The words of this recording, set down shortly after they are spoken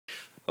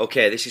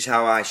Okay, this is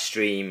how I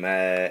stream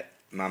my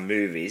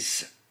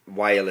movies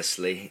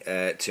wirelessly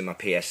to my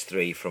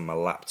ps3 from my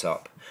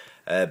laptop.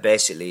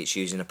 Basically, it's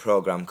using a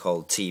program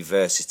called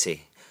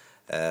ps3,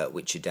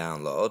 which you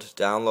download.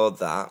 Download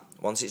that.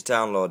 Once it's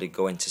downloaded,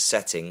 go into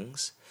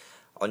Settings.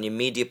 On your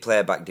media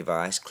playback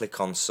device, click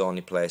on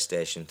Sony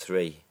PlayStation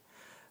 3.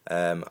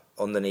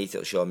 Underneath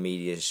it'll show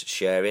media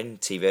sharing,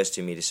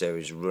 ps2 media server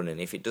is running.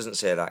 If it doesn't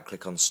say that,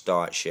 click on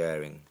Start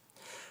Sharing.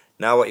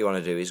 Now what you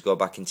want to do is go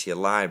back into your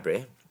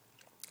library,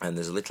 and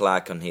there's a little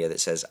icon here that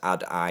says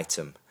Add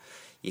Item.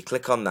 You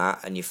click on that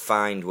and you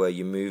find where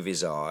your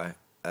movies are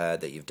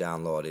that you've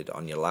downloaded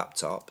on your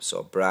laptop.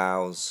 So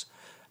browse,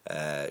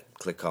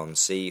 click on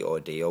C or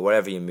D or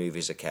wherever your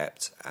movies are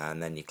kept,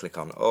 and then you click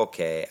on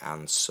OK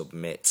and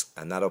Submit,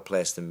 and that'll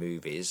place the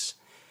movies,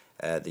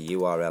 the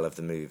URL of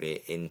the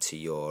movie, into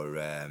your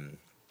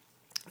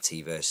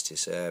ps3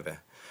 server.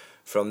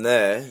 From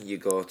there you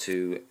go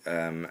to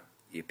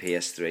your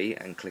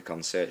ps3 and click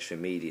on Search for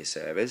Media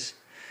Servers.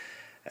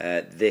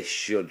 This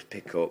should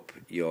pick up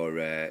your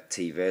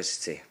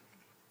ps3,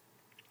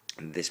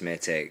 and this may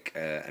take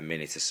a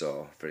minute or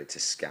so for it to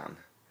scan.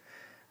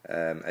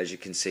 As you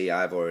can see,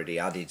 I've already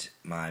added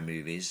my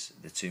movies,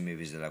 the two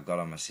movies that I've got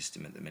on my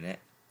system at the minute,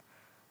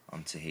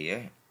 onto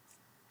here.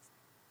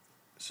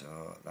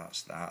 So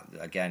that's that.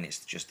 Again,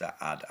 it's just that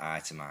Add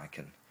Item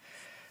icon.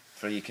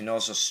 You can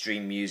also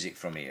stream music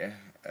from here,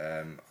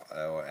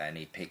 or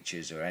any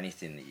pictures or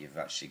anything that you've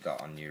actually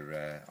got on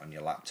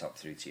your laptop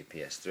through to your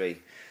ps3.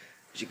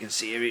 As you can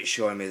see here, it's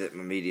showing me that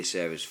my media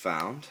server is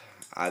found.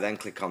 I then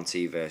click on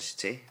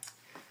ps3,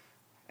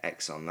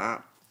 X on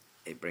that.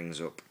 It brings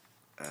up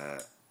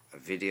a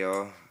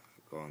video.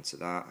 Go on to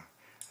that,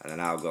 and then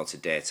I'll go to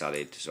Date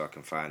Added so I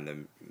can find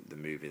the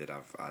movie that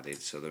I've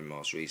added. So the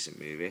most recent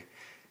movie.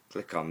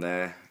 Click on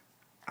there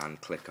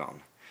and click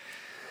on.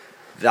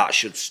 That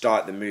should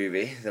start the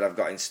movie that I've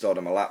got installed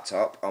on my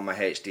laptop on my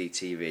HD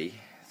TV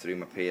through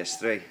my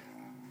ps3.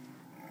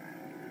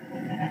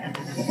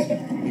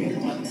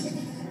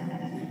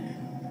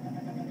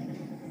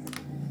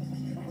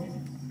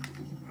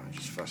 I'll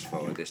just fast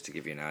forward this to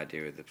give you an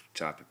idea of the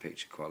type of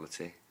picture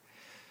quality.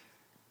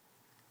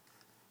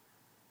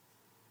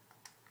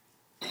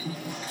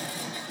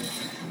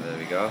 There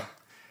we go.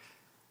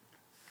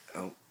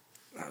 Oh,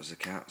 that was the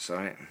cat,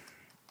 sorry.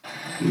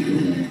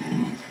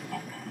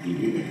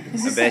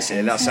 And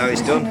basically that's how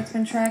it's done.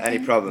 Any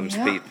problems,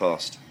 speed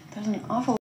post. There's an awful